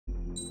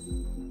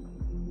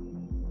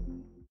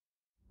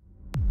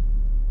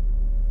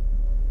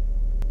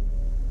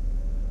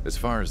As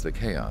far as the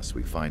chaos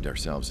we find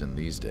ourselves in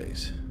these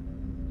days,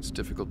 it's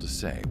difficult to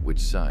say which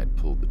side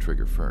pulled the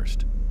trigger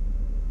first.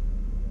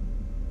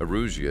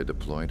 Erusea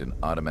deployed an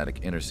automatic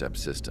intercept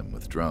system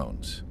with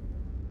drones.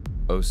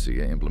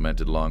 Erusea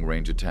implemented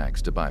long-range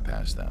attacks to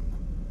bypass them.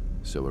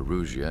 So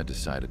Erusea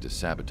decided to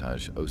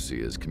sabotage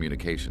Erusea's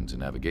communications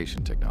and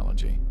navigation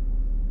technology.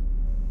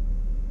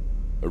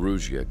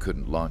 Erusea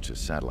couldn't launch a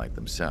satellite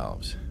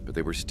themselves, but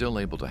they were still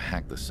able to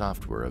hack the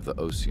software of the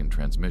Erusean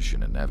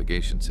transmission and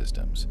navigation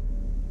systems.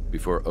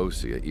 Before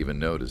Erusea even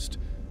noticed,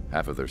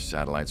 half of their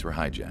satellites were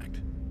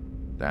hijacked.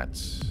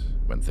 That's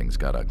when things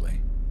got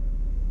ugly.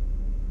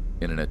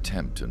 In an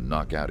attempt to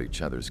knock out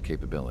each other's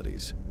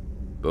capabilities,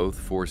 both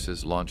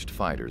forces launched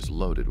fighters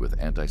loaded with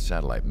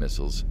anti-satellite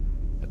missiles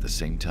at the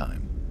same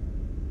time.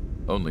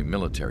 Only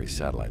military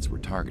satellites were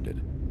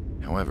targeted.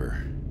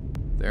 However,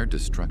 their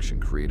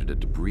destruction created a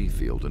debris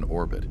field in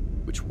orbit,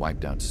 which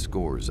wiped out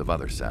scores of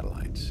other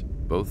satellites,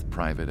 both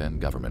private and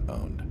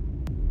government-owned.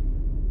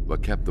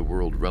 What kept the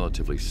world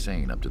relatively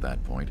sane up to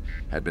that point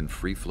had been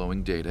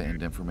free-flowing data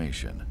and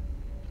information.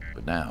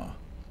 But now,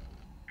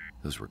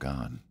 those were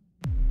gone.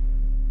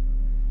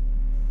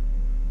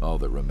 All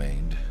that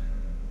remained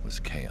was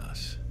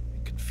chaos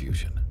and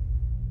confusion.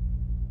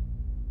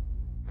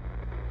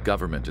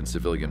 Government and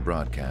civilian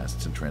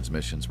broadcasts and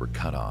transmissions were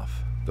cut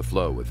off. The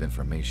flow of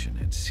information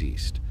had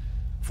ceased.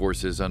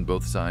 Forces on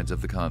both sides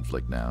of the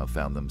conflict now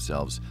found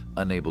themselves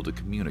unable to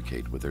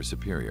communicate with their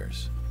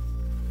superiors.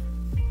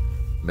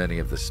 Many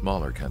of the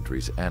smaller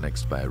countries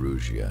annexed by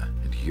Erusea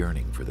and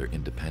yearning for their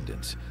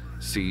independence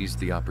seized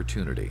the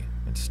opportunity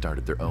and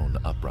started their own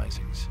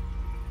uprisings.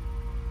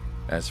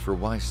 As for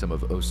why some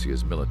of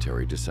Erusea's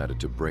military decided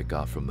to break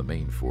off from the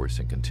main force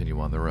and continue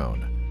on their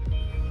own,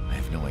 I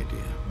have no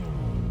idea.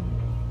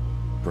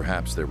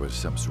 Perhaps there was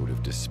some sort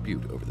of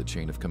dispute over the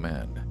chain of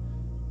command.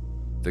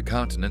 The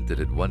continent that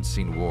had once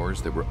seen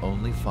wars that were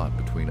only fought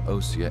between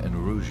Erusea and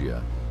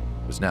Erusea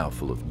was now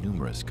full of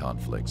numerous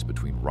conflicts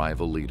between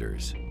rival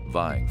leaders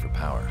vying for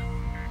power.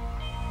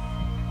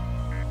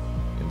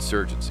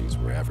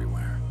 Insurgencies were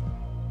everywhere.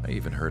 I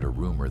even heard a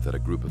rumor that a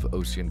group of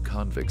Erusean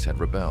convicts had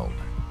rebelled.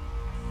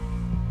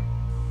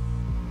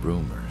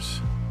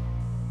 Rumors.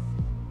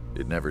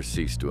 It never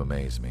ceased to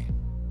amaze me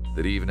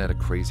that even at a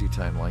crazy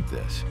time like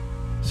this,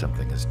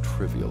 something as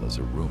trivial as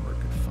a rumor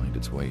could find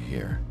its way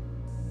here.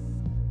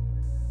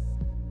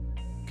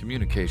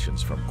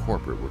 Communications from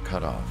corporate were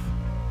cut off.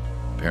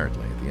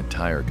 Apparently, the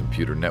entire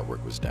computer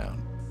network was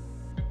down.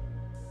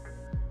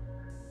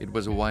 It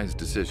was a wise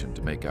decision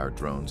to make our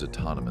drones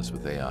autonomous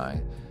with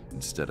AI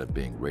instead of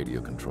being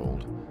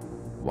radio-controlled.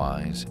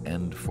 Wise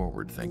and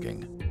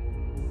forward-thinking.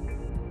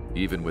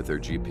 Even with their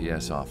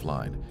GPS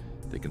offline,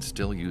 they can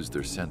still use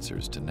their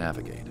sensors to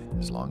navigate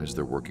as long as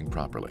they're working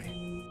properly.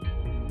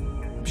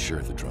 I'm sure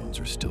the drones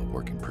are still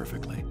working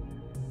perfectly,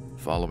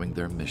 following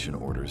their mission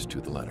orders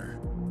to the letter.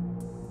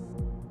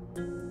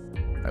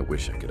 I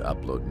wish I could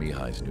upload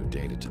Mihai's new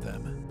data to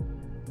them.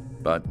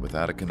 But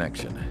without a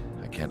connection,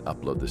 I can't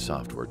upload the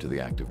software to the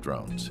active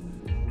drones.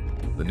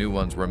 The new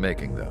ones we're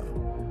making,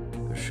 though,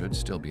 there should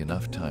still be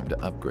enough time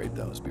to upgrade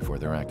those before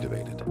they're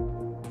activated.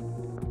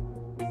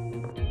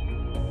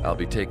 I'll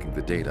be taking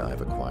the data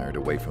I've acquired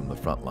away from the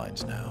front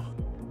lines now.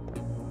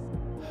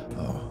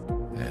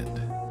 Oh, and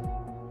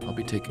I'll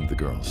be taking the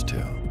girls,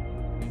 too.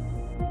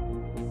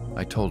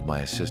 I told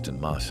my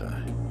assistant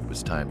Masa it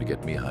was time to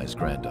get Mihai's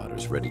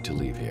granddaughters ready to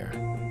leave here.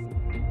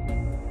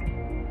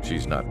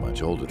 She's not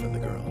much older than the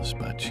girls,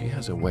 but she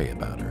has a way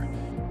about her,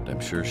 and I'm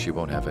sure she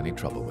won't have any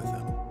trouble with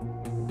them.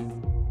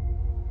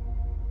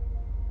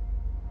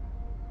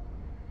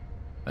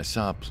 I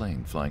saw a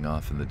plane flying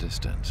off in the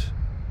distance.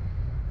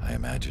 I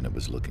imagine it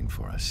was looking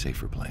for a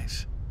safer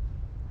place.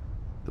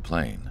 The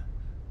plane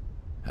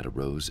had a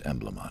rose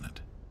emblem on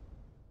it.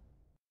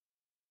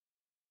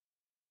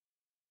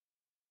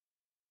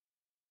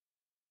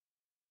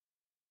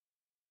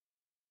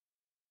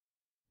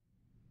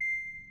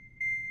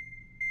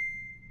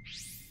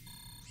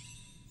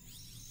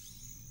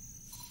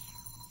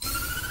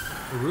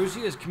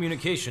 Erusea's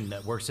communication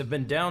networks have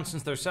been down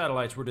since their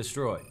satellites were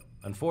destroyed.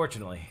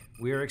 Unfortunately,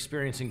 we are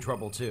experiencing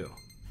trouble too.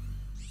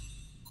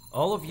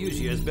 All of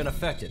Erusea has been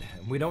affected,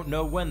 and we don't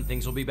know when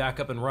things will be back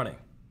up and running.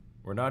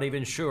 We're not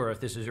even sure if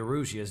this is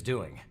Erusea's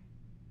doing.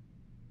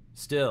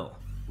 Still,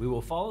 we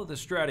will follow the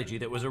strategy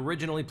that was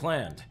originally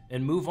planned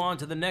and move on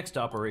to the next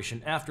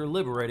operation after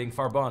liberating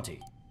Farbanti.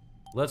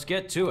 Let's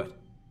get to it.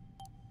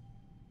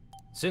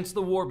 Since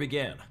the war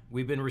began,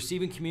 we've been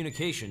receiving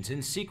communications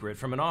in secret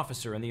from an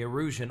officer in the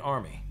Erusean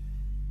army.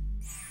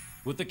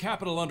 With the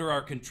capital under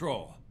our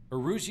control,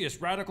 Erusea's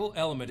radical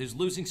element is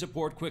losing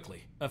support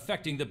quickly,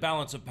 affecting the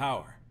balance of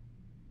power.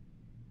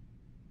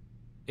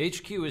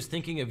 HQ is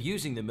thinking of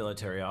using the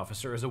military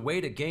officer as a way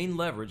to gain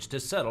leverage to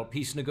settle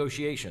peace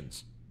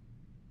negotiations.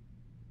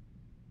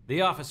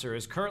 The officer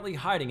is currently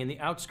hiding in the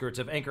outskirts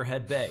of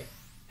Anchorhead Bay,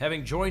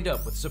 having joined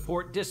up with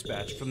support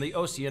dispatched from the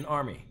Erusean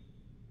army.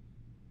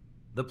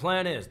 The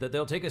plan is that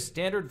they'll take a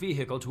standard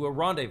vehicle to a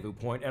rendezvous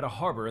point at a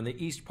harbor in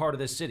the east part of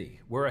the city,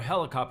 where a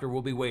helicopter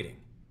will be waiting.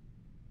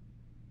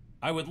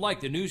 I would like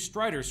the new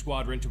Strider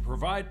Squadron to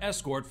provide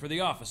escort for the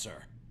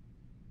officer.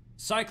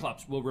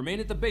 Cyclops will remain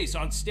at the base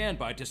on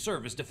standby to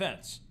serve as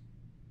defense.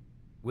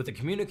 With the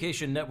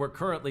communication network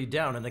currently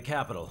down in the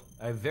capital,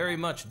 I very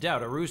much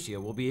doubt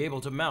Erusea will be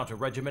able to mount a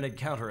regimented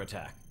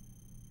counterattack.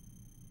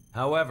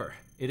 However,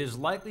 it is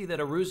likely that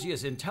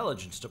Erusea's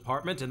intelligence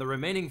department and the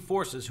remaining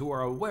forces who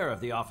are aware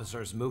of the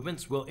officer's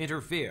movements will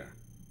interfere.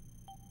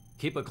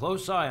 Keep a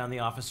close eye on the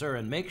officer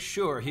and make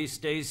sure he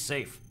stays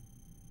safe.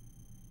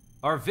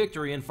 Our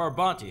victory in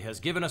Farbanti has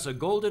given us a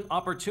golden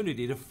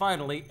opportunity to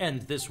finally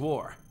end this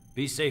war.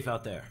 Be safe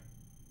out there.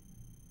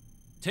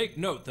 Take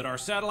note that our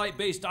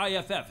satellite-based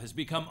IFF has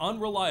become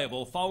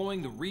unreliable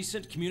following the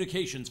recent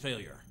communications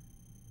failure.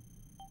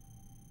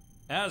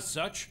 As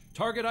such,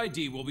 target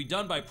ID will be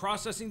done by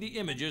processing the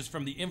images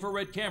from the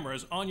infrared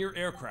cameras on your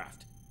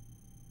aircraft.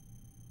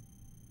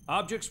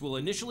 Objects will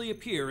initially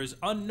appear as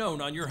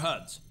unknown on your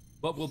HUDs,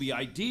 but will be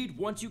ID'd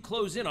once you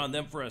close in on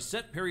them for a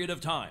set period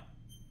of time.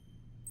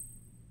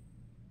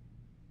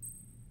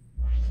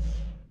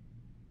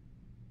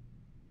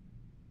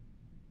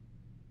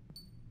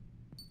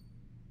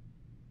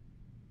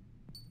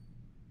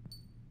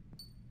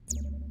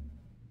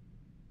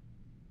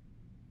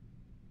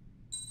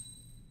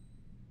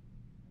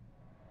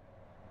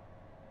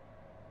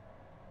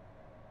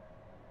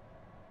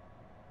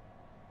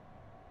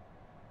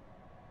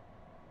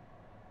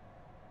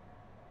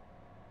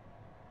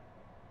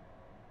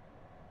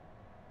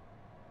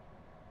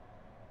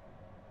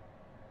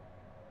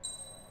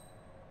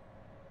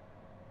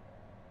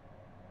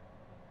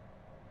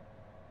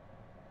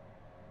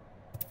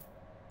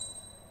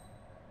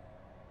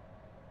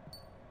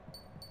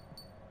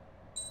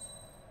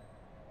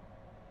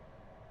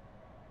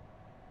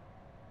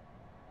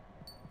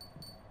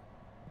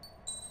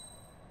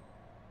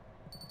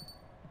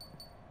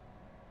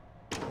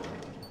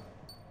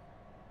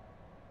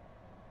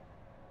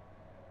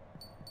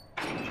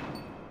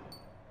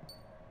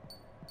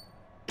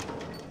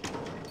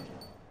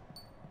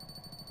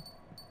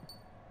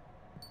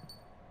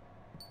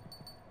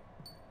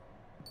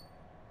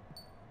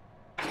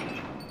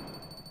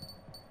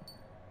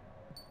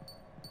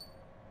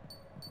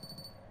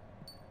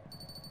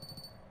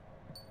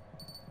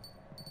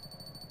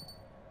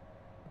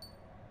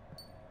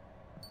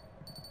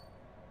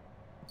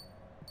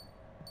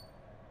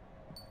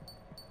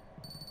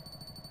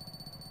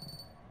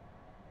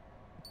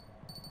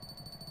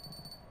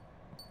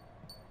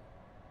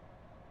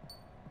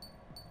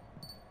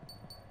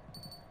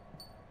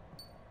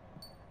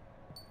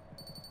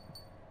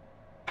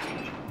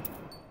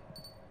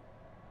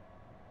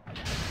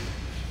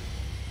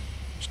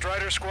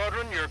 Strider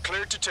Squadron, you're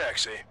cleared to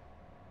taxi.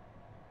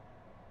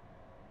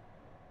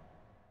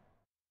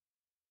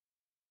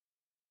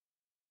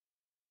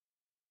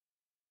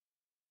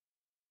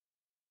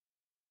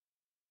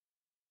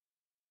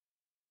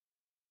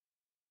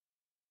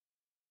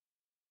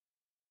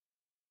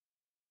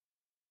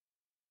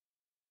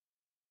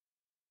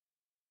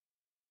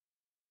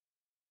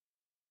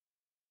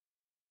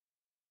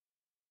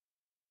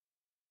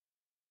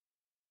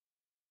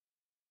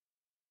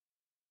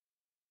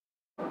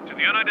 To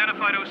the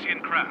unidentified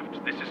Osean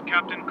craft, this is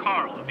Captain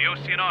Carl of the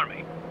Osean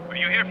Army. Are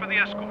you here for the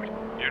escort?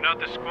 You're not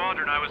the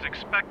squadron I was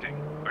expecting.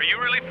 Are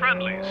you really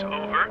friendlies?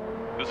 Over.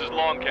 This is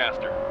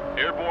Longcaster.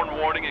 Airborne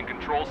warning and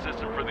control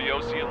system for the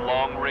Osean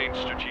Long-Range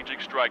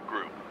Strategic Strike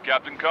Group.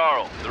 Captain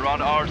Carl, they're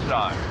on our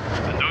side.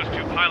 And those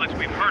two pilots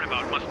we've heard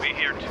about must be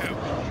here too.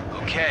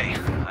 Okay,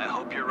 I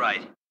hope you're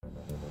right.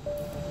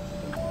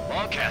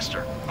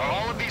 Longcaster, are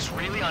all of these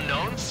really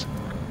unknowns?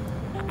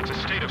 It's a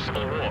state of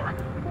civil war.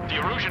 The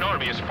Erusian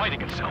army is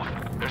fighting itself.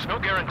 There's no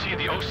guarantee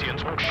the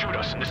Oseans won't shoot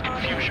us in this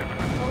confusion.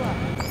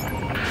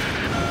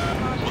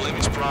 We'll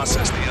image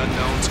process the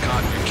unknowns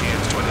caught in your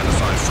cams to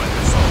identify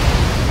friendly foe.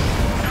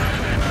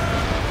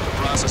 The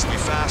process will be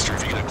faster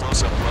if you get a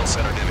close-up,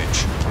 well-centered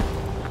image.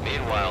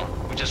 Meanwhile,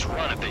 we just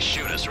run if they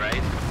shoot us, right?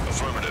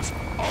 Affirmative.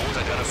 Always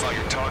identify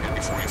your target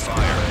before you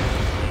fire.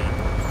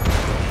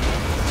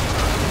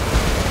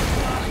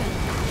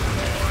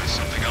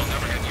 Something I'll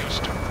never get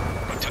used to.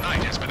 But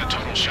tonight has been a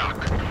total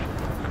shock.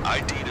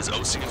 ID'd as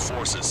Osean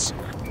forces.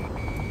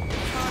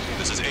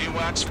 This is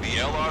AWACS for the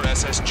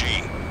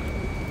LRSSG.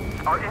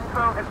 Our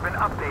info has been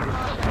updated.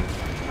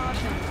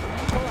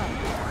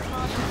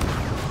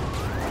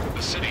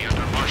 The city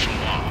under martial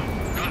law.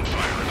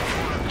 Gunfire and a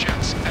horde of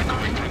jets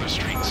echoing through the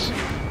streets.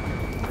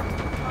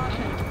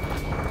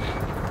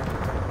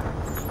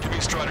 Give me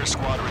Strider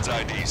Squadron's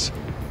IDs.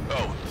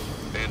 Oh,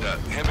 and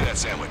hand me that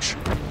sandwich.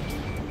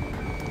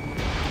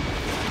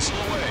 Whistle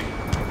away.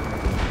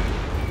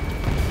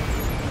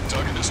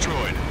 Target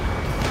destroyed.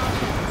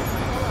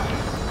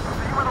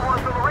 You were the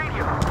ones on the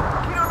radio.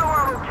 We don't know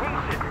our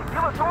location. Give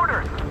us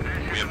orders.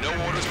 We have no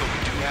orders, but we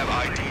do have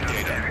ID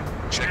data.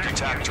 Check your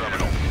TAC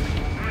terminal.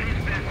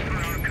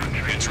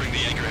 Entering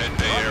the Anchorhead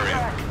Bay area.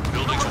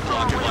 Buildings will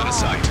block your line of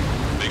sight.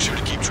 Make sure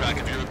to keep track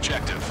of your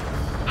objective.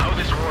 How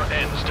this war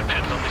ends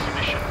depends on this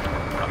mission.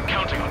 I'm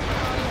counting on you.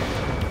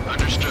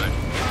 Understood.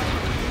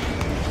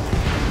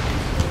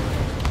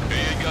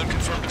 AA gun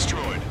confirmed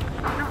destroyed.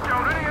 Shoot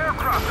down any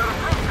aircraft that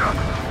approach us.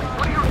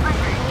 What are you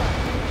thinking?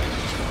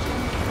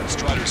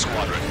 Strider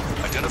Squadron,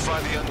 identify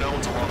the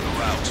unknowns along the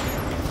route.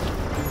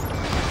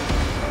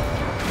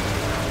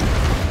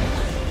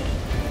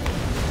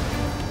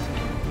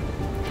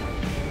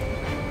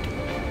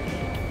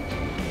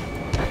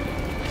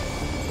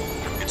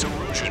 It's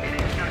Erusea.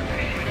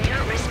 They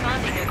are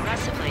responding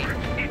aggressively.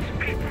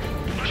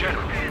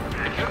 General,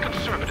 if you're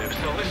conservatives,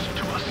 they'll listen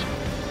to us.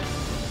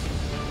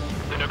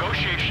 The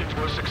negotiations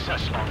were a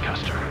success,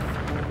 Lancaster.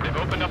 They've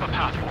opened up a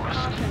path for us.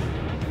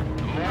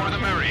 The more the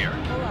merrier.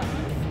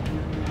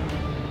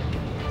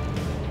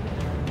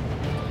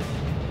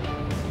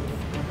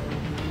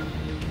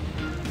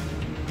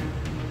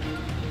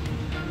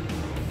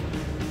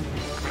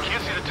 We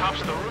can't see the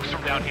tops of the roofs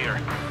from down here.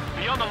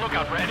 Be on the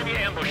lookout for enemy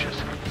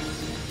ambushes.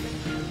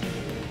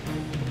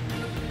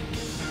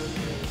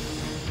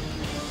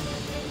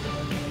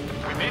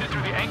 We made it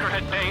through the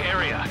Anchorhead Bay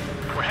area.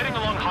 We're heading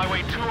along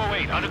Highway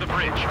 208 under the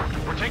bridge.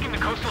 We're taking the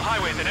coastal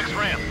highway at the next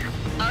ramp.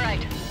 All right.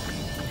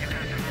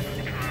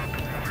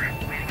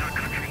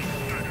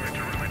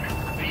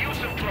 The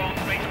use of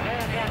drones makes more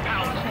and more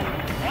powerful.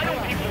 Why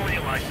don't people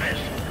realize this?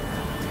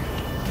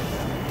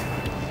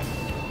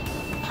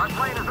 My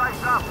plane is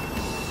iced up.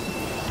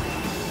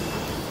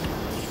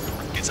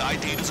 It's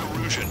ID'd as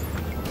Erusea.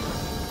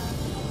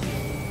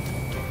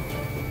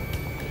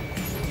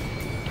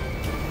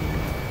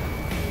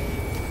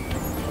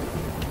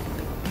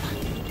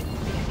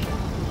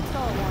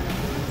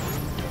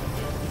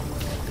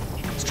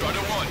 Strider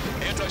 1,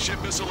 anti-ship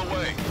missile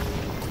away.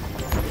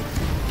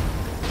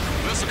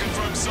 Missile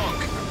confirmed sunk.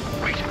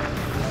 Wait.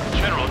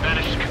 General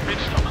managed to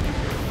convince them.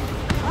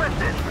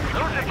 Listen,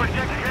 those that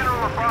protect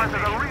General LaFarge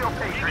are the real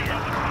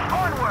patriots.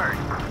 Onward!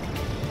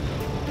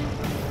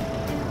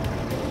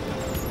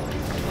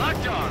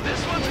 Locked on. This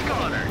one's a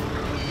goner.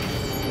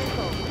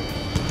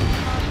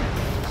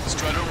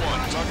 Strider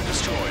 1, target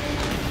destroyed.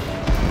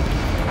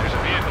 There's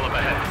a vehicle up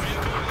ahead.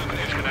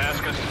 It's gonna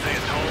ask us to pay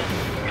a toll.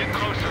 Get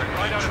closer and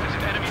find out if it's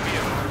an enemy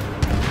vehicle.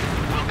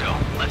 We'll go.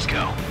 Let's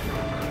go.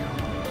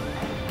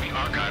 We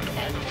archived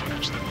all the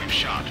footage that we've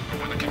shot for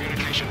when the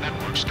communication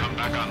networks come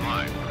back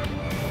online.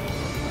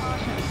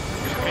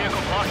 There's a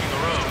vehicle blocking the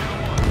road.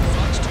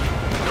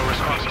 No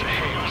response to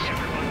hails.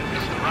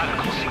 It's the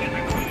radicals.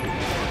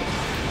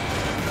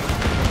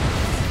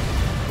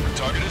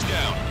 Target is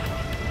down.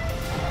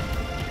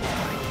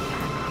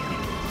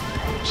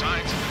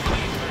 Signs of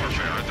clean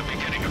warfare at the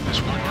beginning of this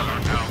war are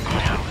now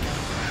gone.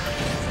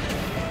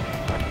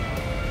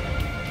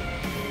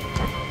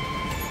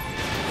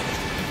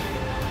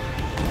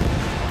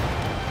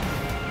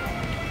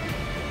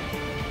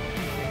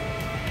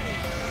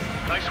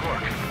 Nice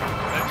work.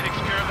 That takes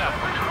care of that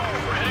one.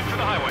 We're heading for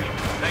the highway.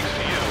 Thanks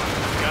to you.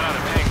 We got out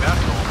of paying that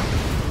toll.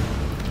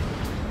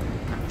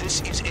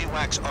 This is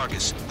AWACS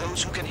Argus.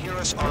 Those who can hear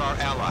us are our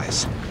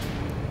allies.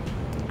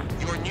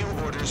 Your new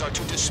orders are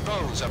to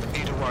dispose of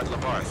Eduard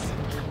Labarth.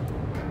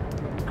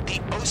 The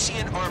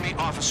Ocean Army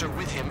officer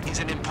with him is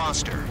an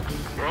imposter.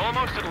 We're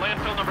almost at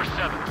landfill number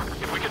 7.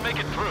 If we can make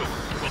it through,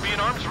 we'll be in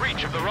arm's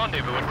reach of the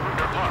rendezvous at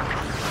Gruner Park.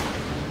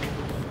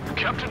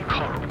 Captain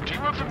Carl, do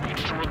you have the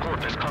means to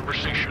record this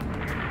conversation?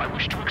 I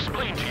wish to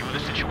explain to you the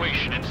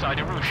situation inside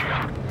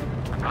Erusea.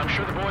 I'm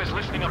sure the boys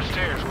listening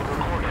upstairs will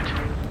record it.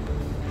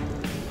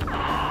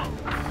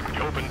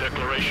 The open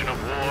declaration of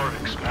war,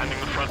 expanding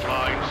the front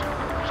lines,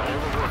 was all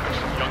the work of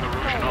some young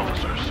Erusian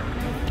officers.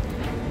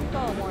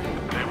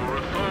 They were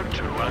referred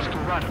to as the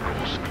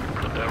Radicals,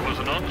 but there was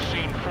an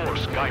unseen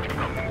force guiding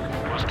them.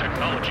 It was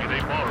technology they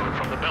borrowed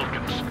from the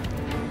Belkans.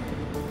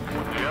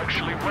 When they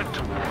actually went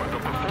to war, the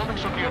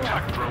performance of the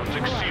attack drones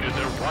exceeded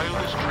their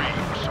wildest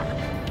dreams.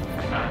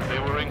 And they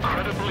were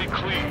incredibly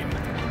clean,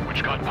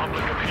 which got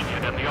public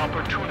opinion and the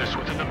opportunists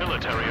within the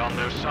military on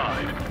their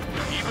side.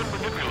 Even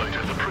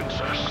manipulated the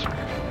princess.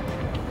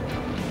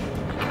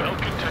 The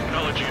Belkan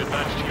technology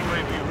advanced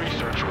UAV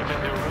research within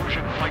the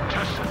Erusian flight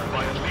test center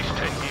by at least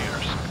 10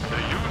 years.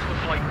 They used the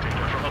flight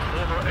data from a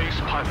former ace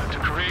pilot to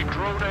create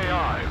drone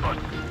AI, but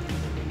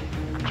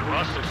to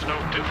us it's no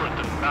different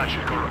than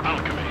magic or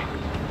alchemy.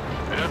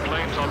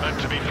 Airplanes are meant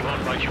to be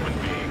flown by human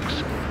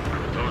beings.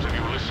 For those of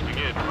you listening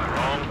in, am I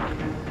wrong?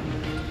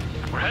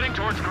 We're heading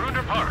towards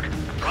Gruner Park.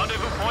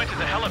 Rendezvous point is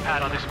a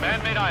helipad on this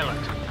man-made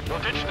island. We'll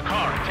ditch the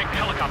car and take the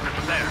helicopter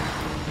from there.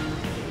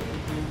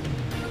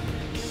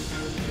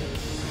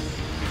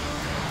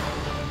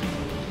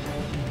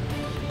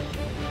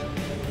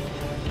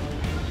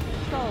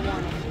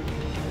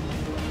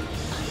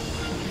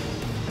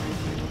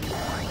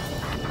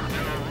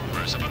 There are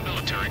rumors of a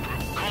military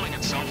group calling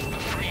itself the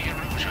Free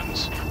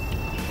Erusians.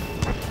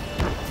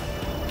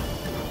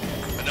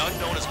 An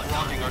unknown is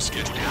blocking our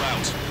scheduled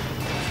route.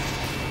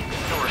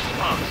 No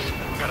response.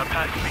 We got a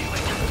bad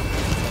feeling.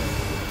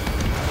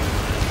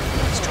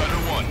 Strider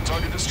 1,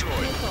 target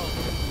destroyed.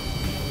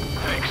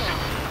 Thanks.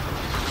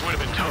 This would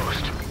have been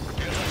toast.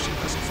 Anti-ship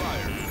missile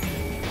fired.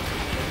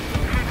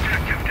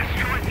 Objective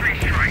or 3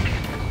 strikes.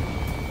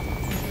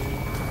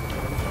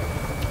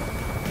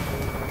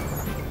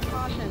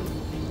 Caution.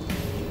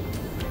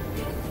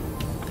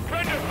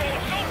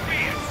 Thunderbolt, so be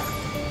it!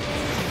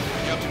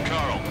 Captain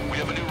Carl, we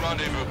have a new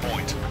rendezvous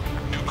point.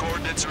 New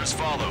coordinates are as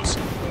follows.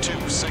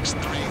 263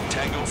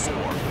 Tango 4,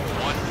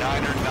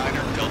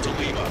 1999 Delta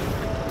Lima.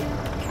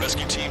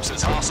 Rescue team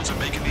says hostiles are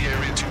making the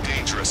area too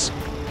dangerous.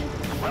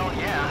 Well,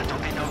 yeah,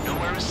 don't they know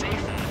nowhere is safe?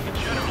 The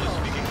general is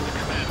speaking to the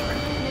commander.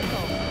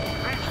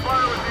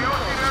 Ceasefire with the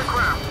Ocean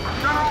aircraft.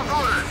 General's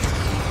orders.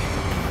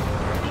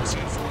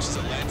 Ocean forces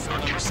at landfill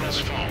number 7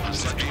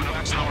 has led to an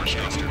power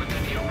shelter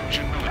within the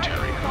Erusian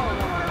military.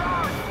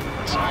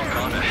 It's all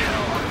gone to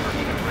hell.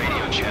 Even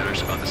radio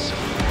chatters about the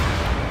Civil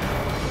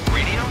War.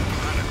 Radio?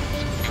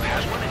 You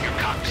have one in your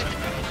cockpit?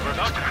 We're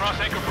about to cross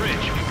Anchor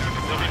Bridge.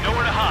 There'll be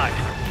nowhere to hide.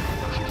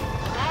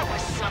 That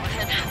was something.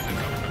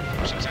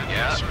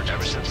 Yeah,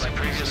 ever since my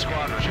previous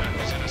squadron. I've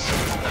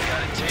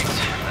got it taped,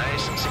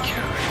 nice and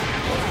secure.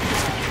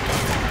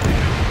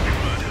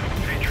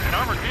 An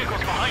armored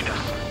vehicle's behind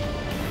us.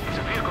 It's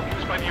a vehicle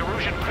used by the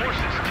Erusian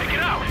forces. Take it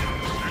out!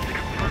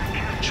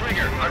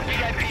 Trigger, our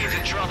VIP is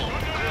in trouble.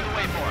 Clear the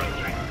way for him.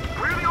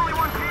 We're the only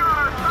ones here on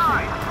our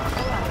side.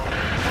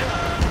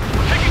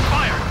 We're taking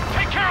fire!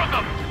 Take care of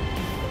them!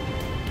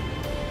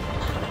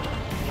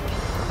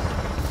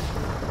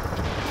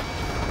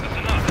 That's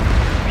enough.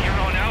 From here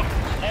on out,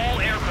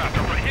 all aircraft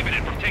are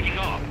prohibited from taking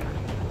off.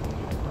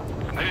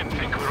 I didn't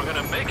think we were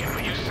gonna make it,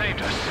 but you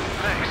saved us.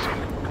 Thanks.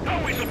 How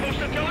are we supposed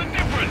to tell the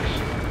difference?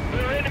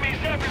 There are enemies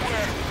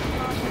everywhere.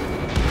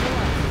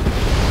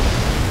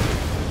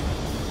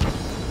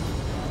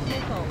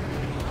 Missile.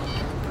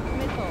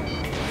 Missile.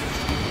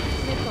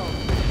 Missile.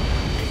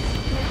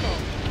 Missile.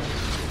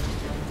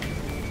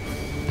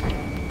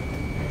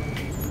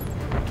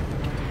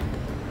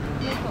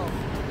 Missile.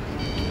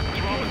 What's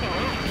wrong with the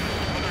road?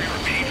 Whether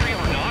you're angry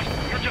or not,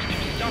 you're just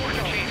too stubborn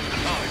to change the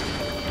time.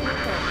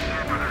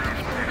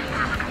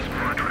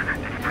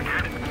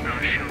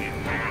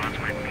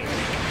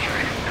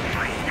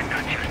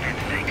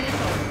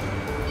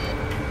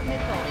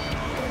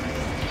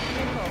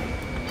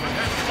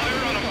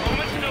 Fire on a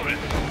moment's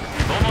notice.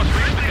 We've almost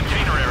reached the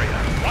container area.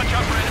 Watch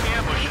out for enemy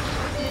ambushes.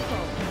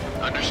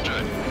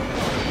 Understood.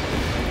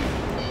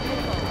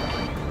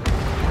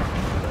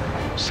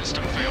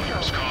 System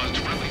failures caused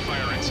friendly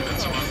fire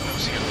incidents among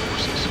Ocean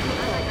forces.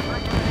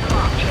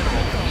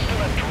 General, we still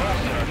have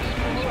drones at our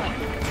disposal.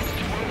 It's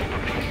too early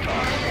for peace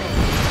talks.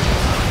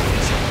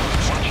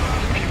 Watch out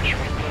for the future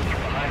we build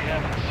from the high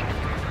heavens.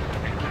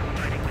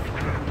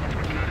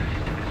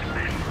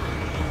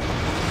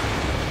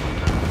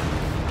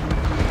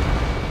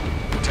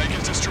 Tank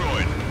is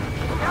destroyed.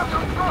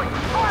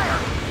 Fire!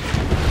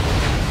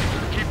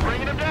 Keep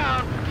bringing them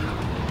down.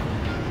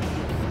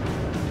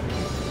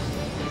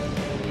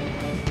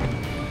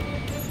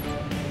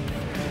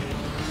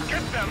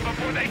 Get them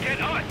before they get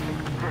us.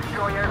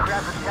 Destroy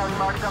aircraft with tally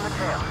marks on the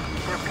tail.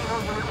 Their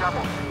penal unit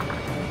doubled.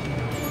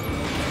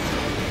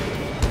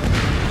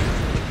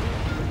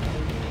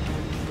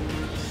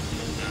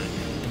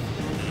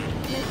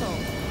 Missile.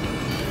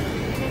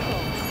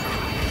 Missile.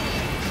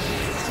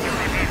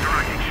 UAVs are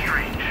acting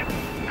strange.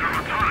 Their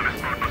autonomous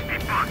mode must be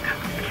bugged.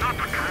 It's not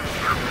the drone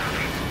surface.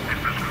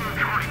 It's the screw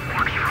charging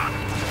marks you're on.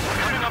 We're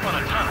coming up on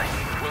a tunnel.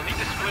 We'll need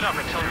to split up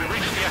until we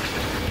reach the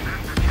exit.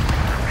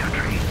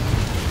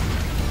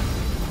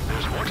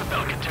 There's more to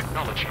Belgian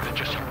technology than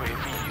just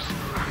UAVs.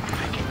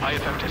 Taking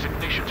IFF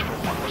designations for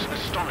one was an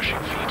astonishing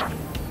feat.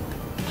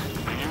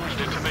 They used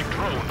it to make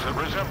drones that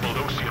resembled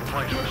Ocean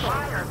fighters.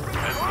 And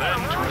then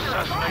to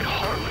assassinate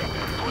Harley,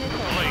 put the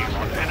blame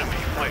on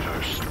enemy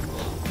fighters.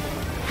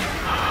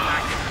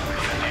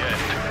 In the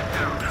end,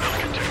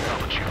 Belgian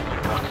technology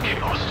brought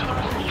chaos to the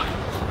world.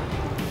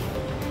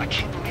 I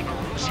can't believe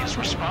Erusea is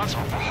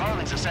responsible for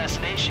Harley's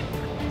assassination.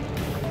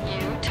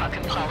 You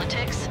talking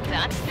politics?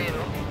 That's new.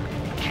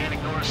 Can't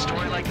ignore a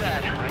story like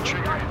that, right,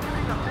 Trigger?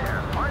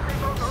 Aren't they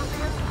both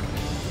Oceans?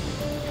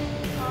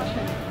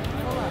 Caution.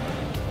 Pull up.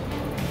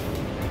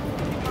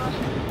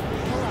 Caution.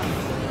 Pull up.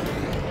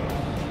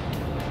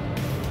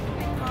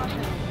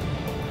 Caution.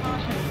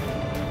 Caution.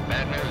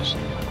 Bad news.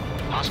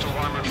 Hostile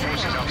armored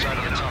forces outside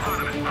of the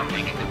tunnel. I'm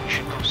thinking that we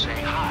should go say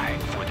hi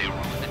before they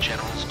ruin the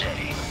General's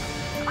day.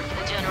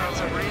 The General's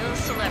a real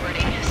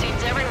celebrity.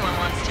 Seems everyone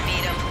wants to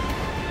meet him.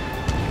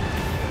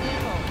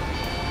 Missile.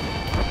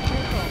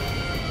 Missile.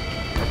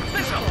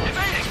 Missile!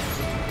 Evading!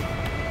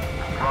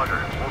 Roger.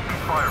 We'll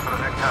cease fire for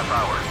the next half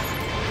hour.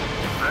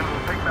 Then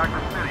we'll take back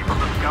the city from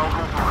the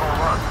scoundrels who call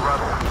us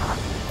rebels.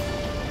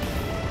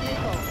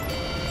 Missile.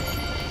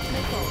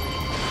 Missile.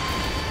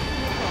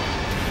 Missile.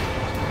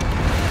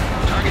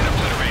 Target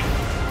obliterate.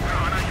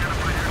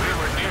 We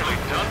were nearly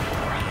done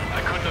for.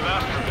 I couldn't have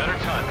asked for better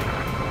timing.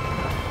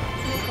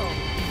 Missile.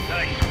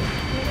 Nice.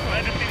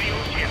 Glad to see the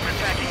Oceans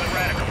attacking the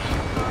radicals.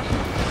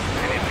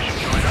 Maybe we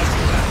should join up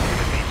with that if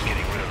it means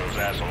getting rid of those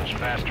assholes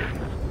faster.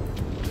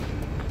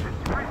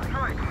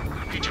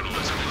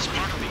 Regionalism is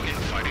part of the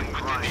infighting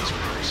within these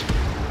groups.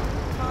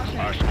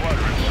 Our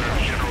squadron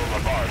serves General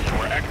Labarthe, and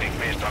we're acting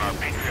based on our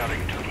patriotic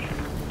duty.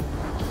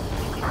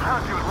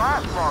 How'd you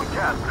last,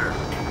 Longcaster?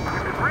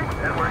 We've reached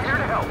and we're here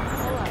to help.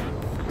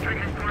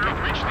 Taking clear.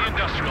 We've reached the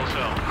industrial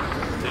zone.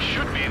 This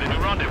should be the new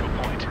rendezvous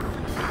point.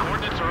 The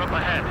coordinates are up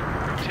ahead.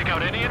 Take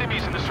out any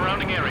enemies in the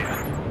surrounding area.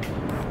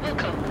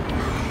 Wilco.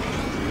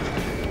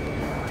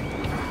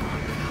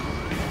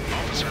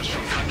 Officers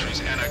from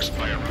countries annexed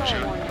by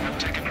Erusea have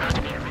taken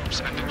multiple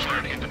groups and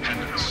declared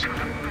independence.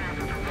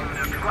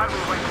 Glad we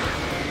waited.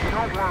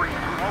 Don't worry,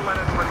 we won't let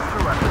anybody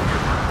through after you.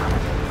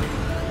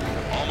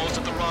 Almost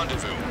at the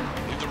rendezvous.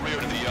 Leave the rear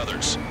to the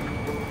others.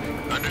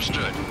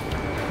 Understood.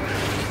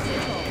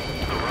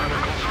 The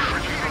radicals are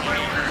reducing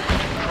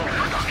control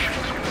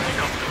productions will make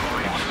up for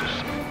the losses.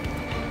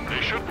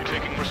 They should be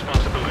taking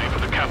responsibility for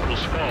the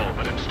capital's fall,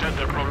 but instead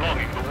they're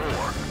prolonging the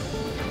war.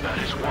 That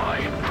is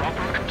why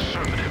proper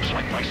conservatives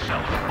like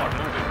myself are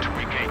moving to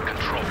regain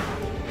control.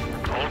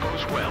 If all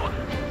goes well,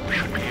 we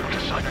should be able to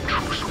sign a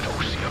truce with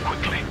Erusea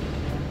quickly.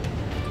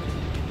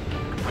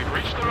 We've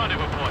reached the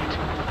rendezvous point.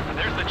 And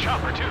there's the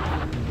chopper, too.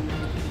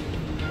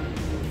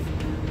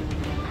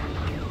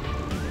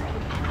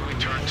 Who do we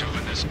turn to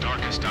in this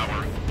darkest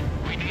hour?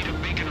 We need a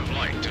beacon of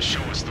light to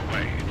show us the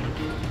way.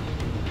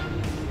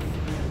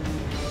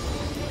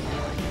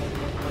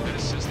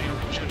 This is the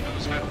Erusea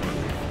News Network.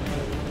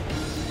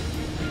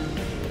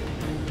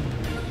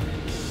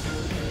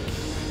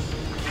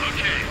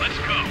 Okay, let's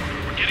go.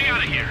 We're getting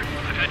out of here.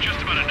 I've had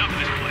just about enough of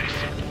this place.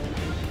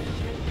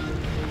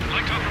 I'd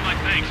like to offer my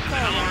thanks to the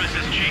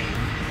LRSSG.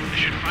 They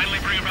should finally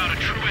bring about a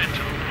true end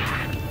to the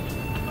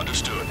war.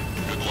 Understood.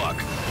 Good luck.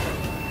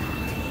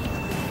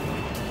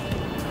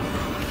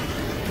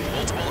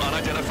 Multiple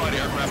unidentified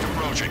aircraft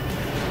approaching.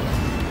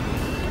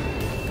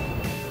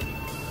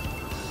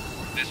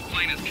 This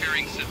plane is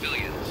carrying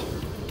civilians.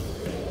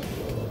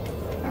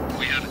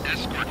 We have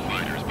escort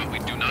fighters, but we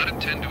do not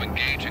intend to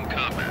engage in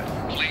combat.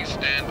 Please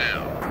stand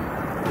down.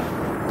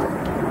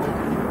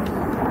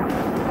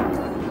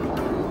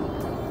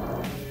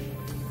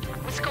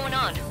 What's going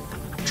on?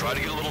 Try to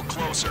get a little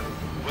closer.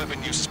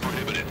 Weapon use is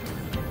prohibited.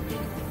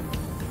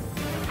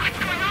 What's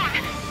going on?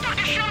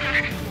 Dr.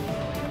 Schiller!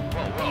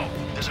 Whoa.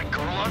 There's a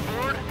girl on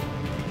board?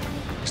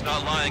 He's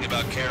not lying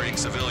about carrying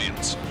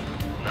civilians.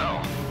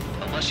 No.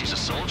 Unless she's a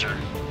soldier.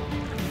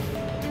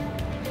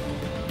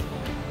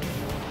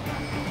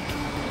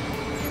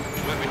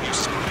 Weapon use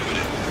is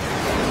prohibited.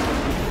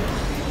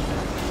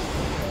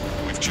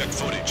 We've checked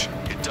footage.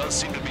 It does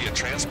seem to be a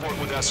transport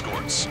with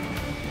escorts.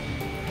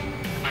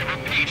 I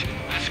repeat,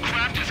 this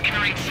craft is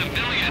carrying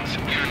civilians.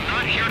 We are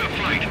not here to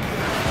fight.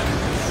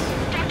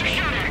 Dr.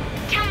 Schiller,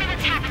 tell me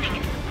what's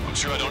happening. I'm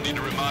sure I don't need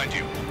to remind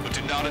you, but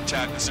do not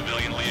attack the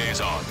civilian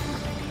liaison.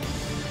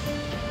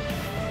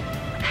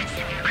 That's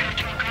the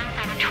aircraft my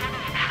grandfather told me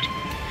about.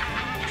 The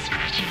one with the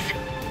scratches.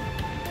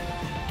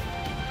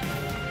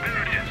 There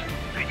it is.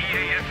 The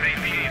EASA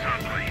liaison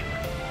plane.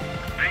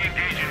 They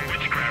engage in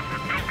witchcraft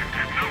with Belkin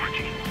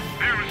technology.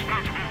 They're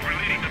responsible for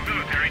leading the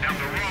military down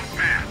the wrong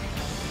path.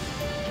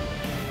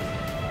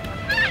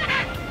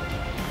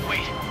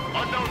 Wait,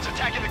 unknown's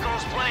attacking the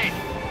girl's plane.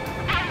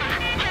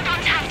 Hold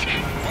on tight.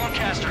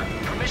 Longcaster,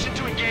 permission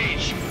to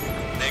engage.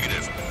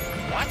 Negative.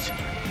 What?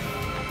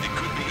 It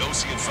could be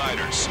Osean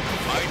fighters.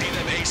 ID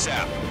them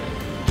ASAP.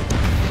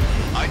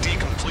 ID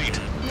complete.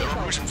 They're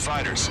Erusian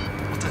fighters.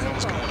 What the hell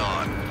is going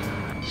on?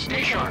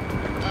 Stay sharp.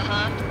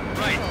 Uh-huh.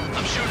 Right,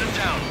 I'm shooting them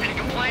down. Any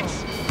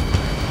complaints?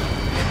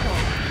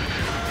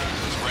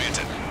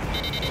 Granted.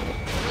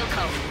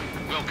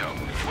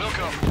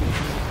 Wilco.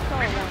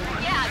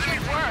 Yeah,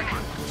 good work.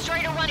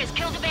 Strider 1 has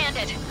killed a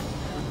bandit.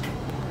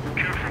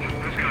 Careful,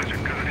 those guys are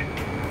good.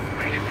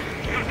 Wait, you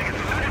don't think it's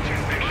a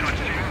fortune big shots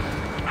too?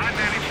 I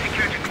managed to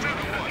catch a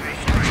clever one.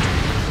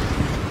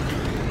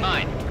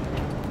 Mine.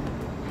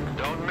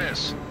 Don't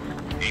miss.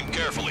 Aim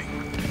carefully.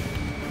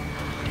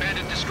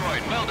 Bandit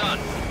destroyed. Well done.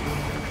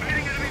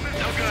 Fighting enemy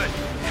missiles. No good.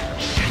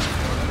 Shit.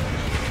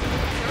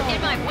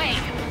 In my way.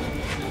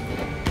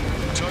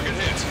 Target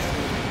hit.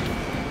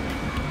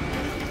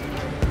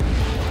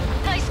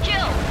 Nice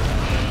kill.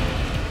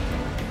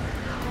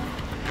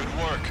 Good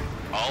work.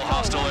 All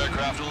hostile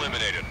aircraft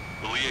eliminated.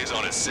 The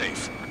liaison is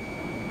safe.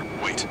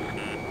 Wait.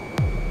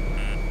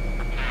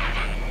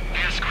 The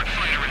escort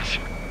fighter is...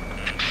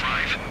 The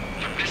drive.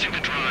 They're missing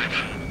the drive.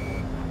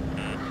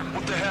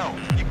 What the hell?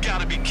 You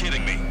gotta be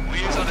kidding me.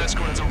 Liaison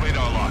escort has a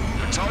radar lock.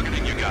 They're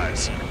targeting you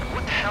guys.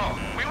 What the hell?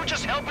 We were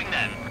just helping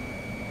them.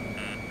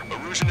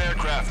 Erusian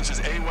aircraft, this is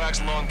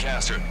AWACS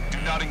Longcaster.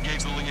 Do not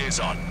engage the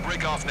liaison.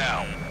 Break off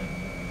now.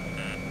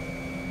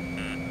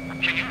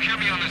 Can you hear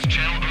me on this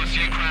channel,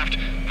 Osean craft?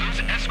 Those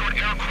escort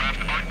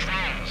aircraft are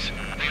drones.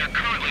 They are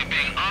currently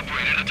being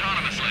operated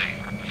autonomously.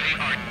 They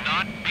are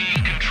not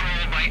being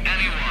controlled by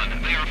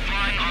anyone. They are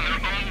flying on their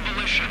own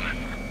volition.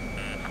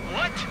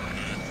 What?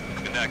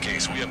 In that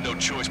case, we have no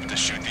choice but to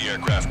shoot the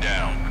aircraft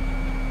down.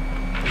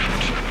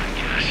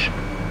 Yes.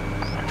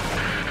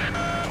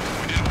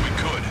 We did what we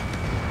could.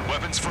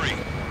 Weapons free.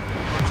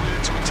 We're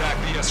cleared to attack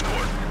the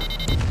escort.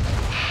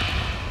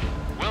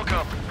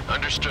 Wilco.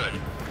 Understood.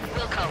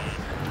 Wilco.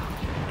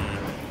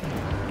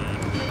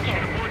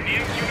 Aboard the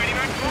MQ-89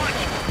 launch.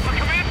 Our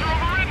commands are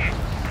overridden.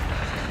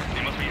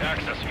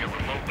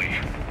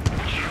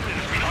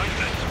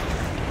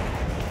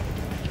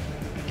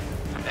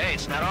 Hey,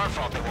 it's not our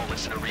fault they won't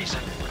listen to reason.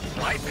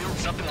 Why build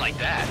something like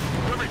that?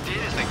 Whoever did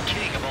is the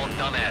king of all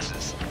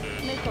dumbasses.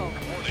 Nickel.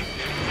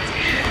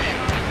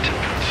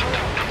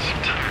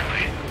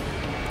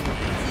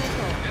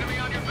 Enemy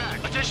on your back.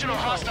 Additional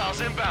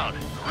hostiles inbound.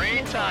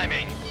 Great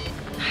timing.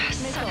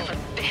 Son of a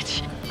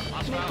bitch.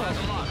 Hostile has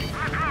a lock.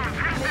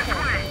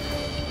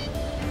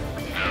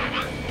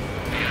 No.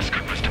 The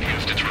escort must have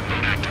used its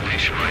remote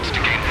activation rights to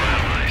gain more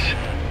allies.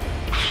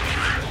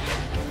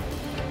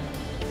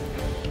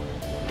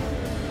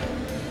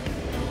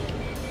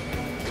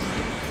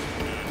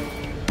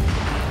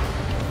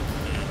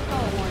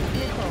 Call warning.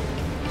 Nickel.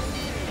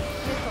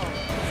 Nickel.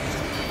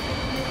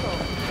 Nickel.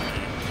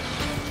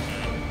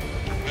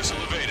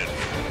 Missile evaded.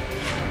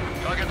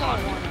 Target Call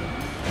locked. warning.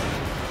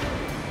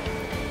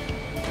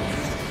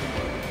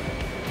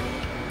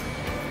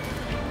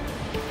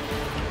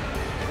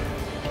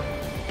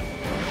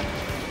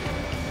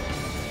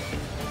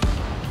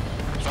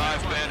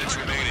 Five bandits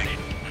remaining.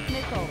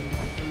 Nickel.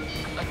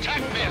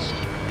 Attack missed.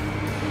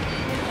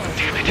 Nickel.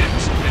 Damn it.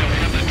 They don't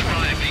have the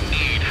drive they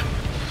need.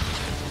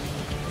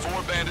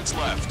 4 bandits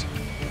left.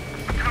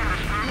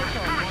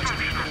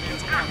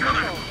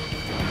 Nickel.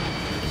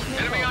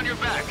 Enemy on your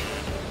back.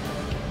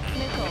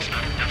 Nickel. It's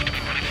not enough to be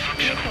fully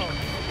functional. Nickel.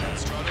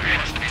 There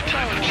has to be a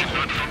time when it should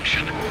not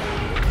function.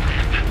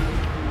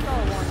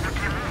 Call warning.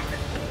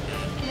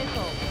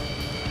 Nickel.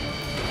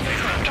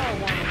 Nickel. Call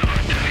warning.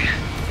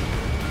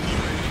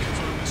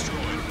 Confirmed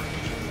destroyed.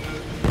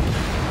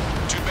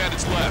 2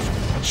 bandits left.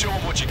 Show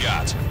them what you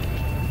got.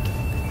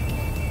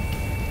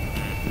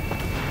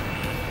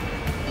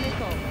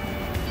 Nickel.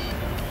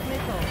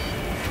 Nickel.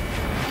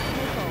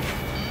 Nickel.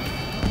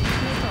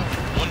 Nickel.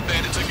 1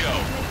 bandit to go.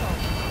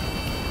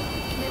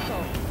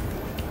 Nickel. Nickel.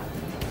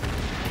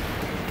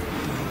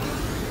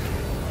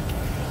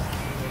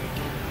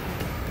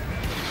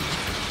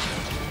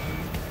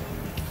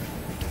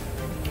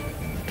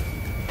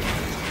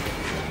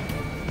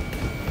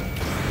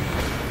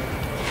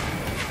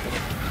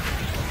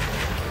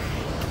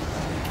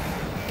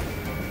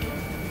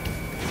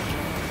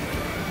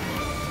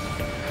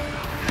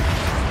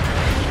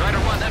 Strider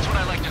 1, that's what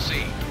I like to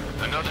see.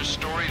 Another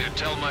story to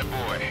tell my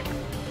boy.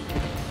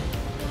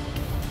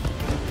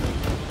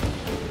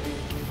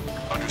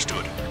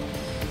 Understood.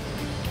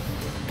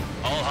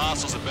 All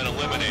hostiles have been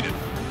eliminated.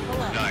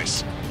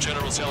 Nice.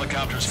 General's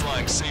helicopters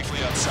flying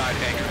safely outside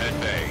Anchorhead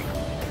Bay.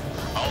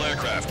 All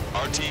aircraft,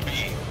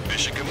 RTB,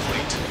 mission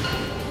complete.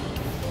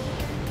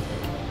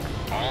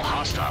 All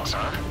hostiles,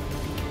 huh?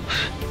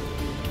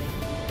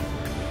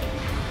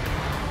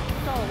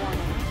 Call warning.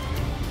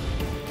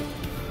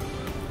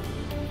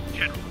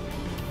 General,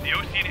 the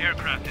Ocean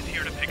aircraft is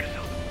here to pick us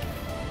up.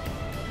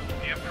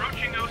 The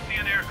approaching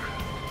Ocean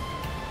aircraft.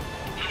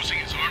 Losing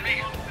his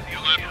army?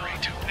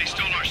 Elaborate. They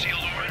stole our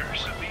sealed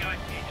orders.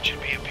 It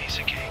should be a piece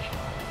of cake.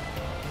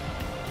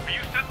 Are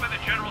you sent by the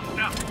General's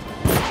staff?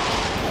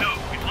 No,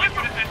 we'd like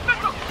you to send...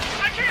 No,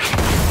 I can't!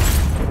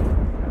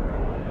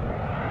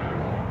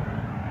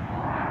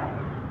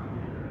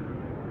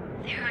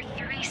 There are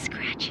 3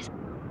 scratches.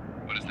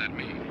 What does that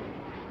mean?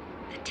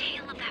 The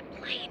tail of that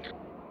plane.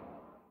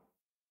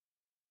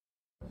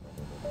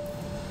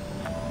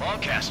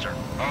 Lancaster,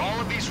 are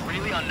all of these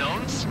really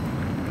unknowns?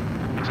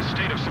 It's a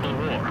state of civil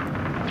war.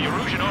 The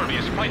Erusian army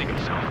is fighting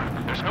itself.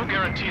 There's no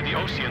guarantee the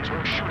Oceans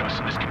won't shoot us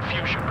in this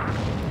confusion.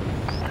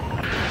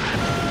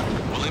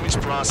 We'll image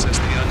process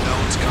the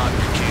unknown's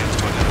cockpit cams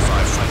to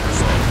identify friend or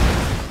foe.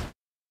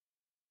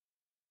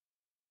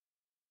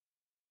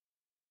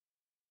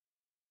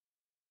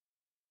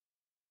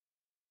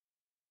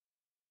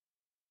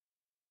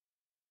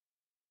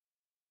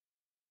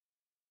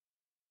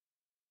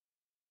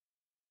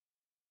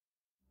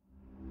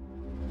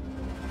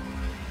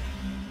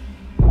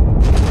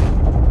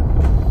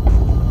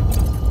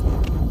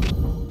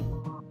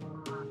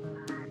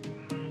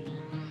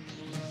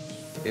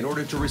 In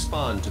order to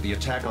respond to the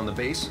attack on the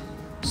base,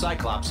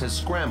 Cyclops has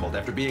scrambled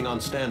after being on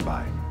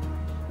standby.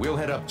 We'll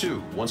head up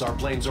too, once our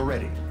planes are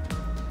ready.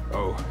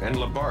 Oh, and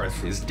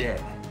Labarth is dead.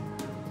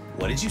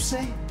 What did you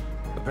say?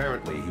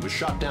 Apparently, he was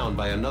shot down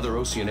by another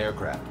Ocean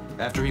aircraft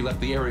after he left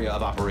the area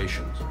of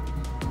operations.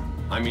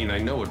 I mean, I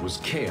know it was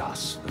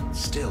chaos, but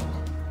still.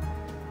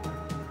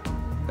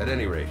 At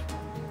any rate,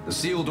 the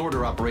sealed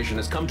order operation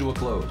has come to a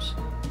close.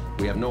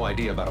 We have no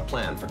idea about a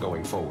plan for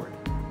going forward.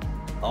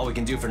 All we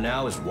can do for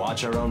now is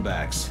watch our own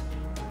backs.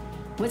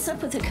 What's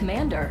up with the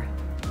commander?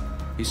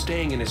 He's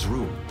staying in his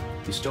room.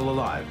 He's still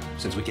alive,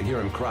 since we can hear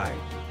him crying.